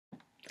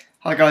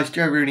Hi guys,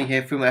 Joe Rooney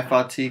here from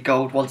FRT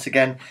Gold once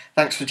again.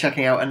 Thanks for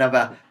checking out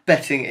another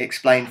Betting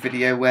Explained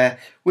video where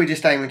we're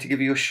just aiming to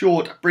give you a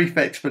short, brief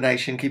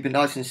explanation, keep it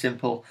nice and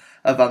simple,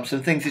 of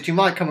some things that you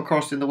might come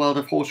across in the world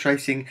of horse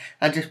racing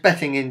and just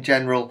betting in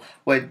general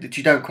that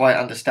you don't quite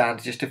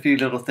understand. Just a few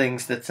little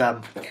things that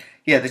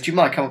that you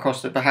might come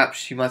across that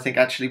perhaps you might think,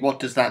 actually, what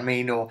does that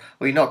mean, or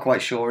you're not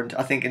quite sure. And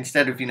I think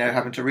instead of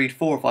having to read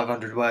 400 or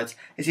 500 words,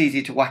 it's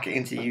easy to whack it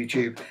into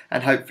YouTube,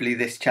 and hopefully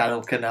this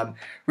channel can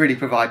really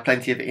provide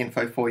plenty of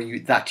info for you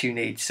that you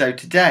need. So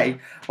today,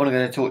 what I'm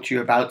going to talk to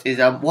you about is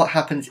what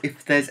happens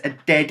if there's a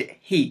dead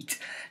heat.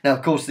 Now,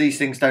 of course, these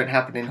things don't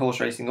happen in horse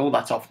racing all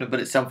that often, but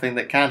it's something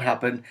that can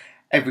happen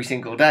every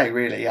single day,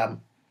 really.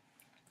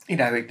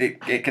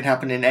 It can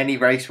happen in any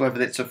race,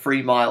 whether it's a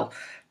 3 mile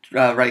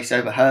race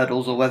over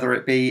hurdles or whether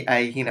it be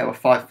a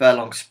 5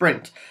 furlong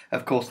sprint.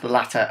 Of course, the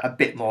latter a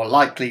bit more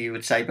likely, you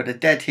would say, but a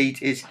dead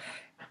heat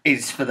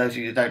is for those of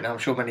you who don't know, I'm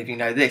sure many of you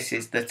know this,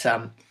 is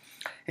that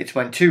it's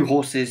when two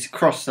horses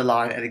cross the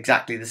line at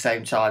exactly the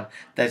same time.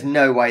 There's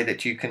no way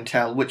that you can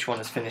tell which one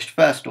has finished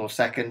first or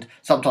second.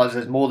 Sometimes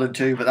there's more than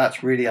two, but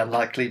that's really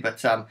unlikely.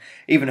 But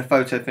even a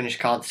photo finish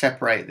can't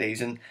separate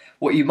these. And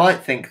what you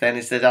might think then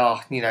is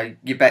that,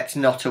 your bet's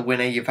not a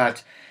winner. You've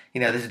had,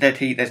 there's a dead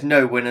heat, there's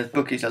no winners,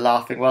 bookies are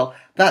laughing. Well,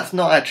 that's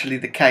not actually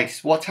the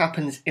case. What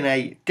happens in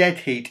a dead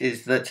heat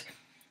is that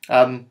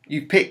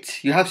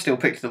you have still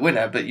picked the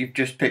winner, but you've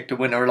just picked a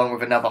winner along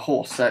with another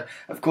horse. So,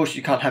 of course,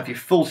 you can't have your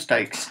full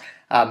stakes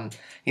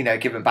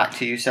given back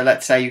to you. So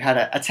let's say you had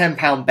a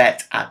 £10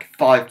 bet at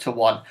 5 to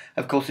 1.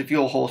 Of course, if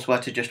your horse were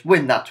to just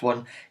win that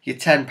one, your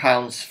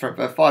 £10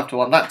 for 5 to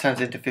 1, that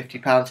turns into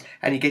 £50,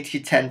 and you get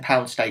your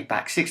 £10 stake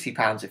back,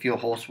 £60 if your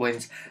horse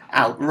wins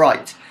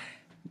outright.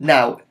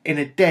 Now, in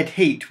a dead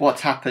heat,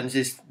 what happens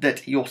is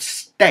that your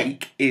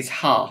stake is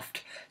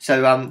halved.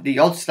 So the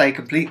odds stay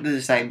completely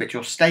the same, but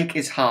your stake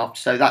is halved.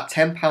 So that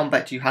 £10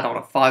 bet you had on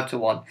at 5 to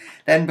 1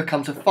 then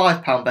becomes a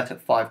 £5 bet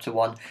at 5 to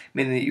 1,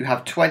 meaning that you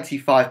have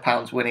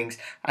 £25 winnings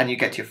and you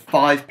get your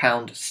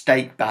 £5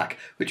 stake back,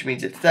 which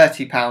means it's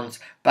 £30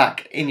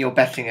 back in your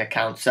betting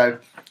account. So,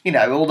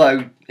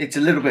 although it's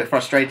a little bit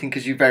frustrating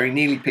because you very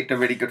nearly picked a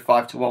really good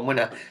 5 to 1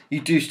 winner,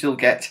 you do still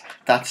get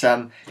that,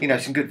 some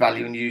good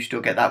value, and you do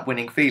still get that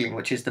winning feeling,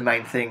 which is the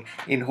main thing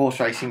in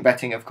horse racing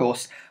betting, of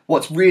course.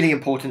 What's really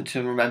important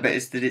to remember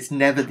is that it's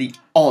never the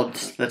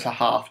odds that are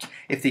halved.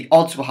 If the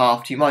odds were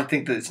halved, you might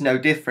think that it's no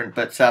different,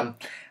 but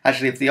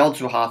actually, if the odds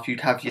were halved,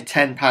 you'd have your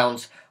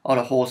 £10 on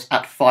a horse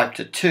at 5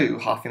 to 2,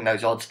 halving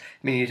those odds,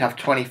 meaning you'd have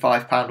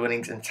 £25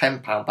 winnings and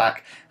 £10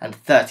 back, and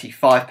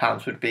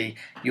 £35 would be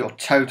your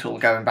total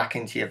going back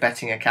into your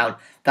betting account.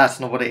 That's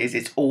not what it is.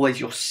 It's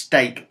always your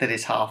stake that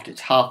is halved.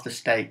 It's half the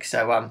stake.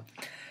 So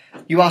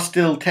you are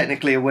still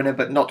technically a winner,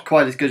 but not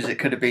quite as good as it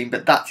could have been.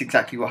 But that's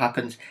exactly what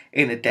happens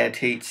in a dead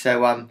heat.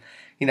 So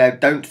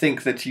don't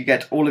think that you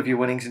get all of your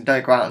winnings and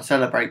don't go out and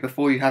celebrate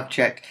before you have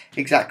checked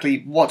exactly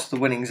what the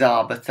winnings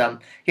are. But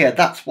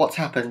that's what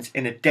happens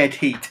in a dead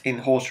heat in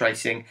horse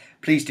racing.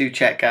 Please do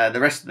check the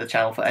rest of the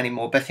channel for any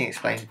more Betting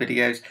Explained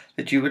videos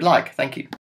that you would like. Thank you.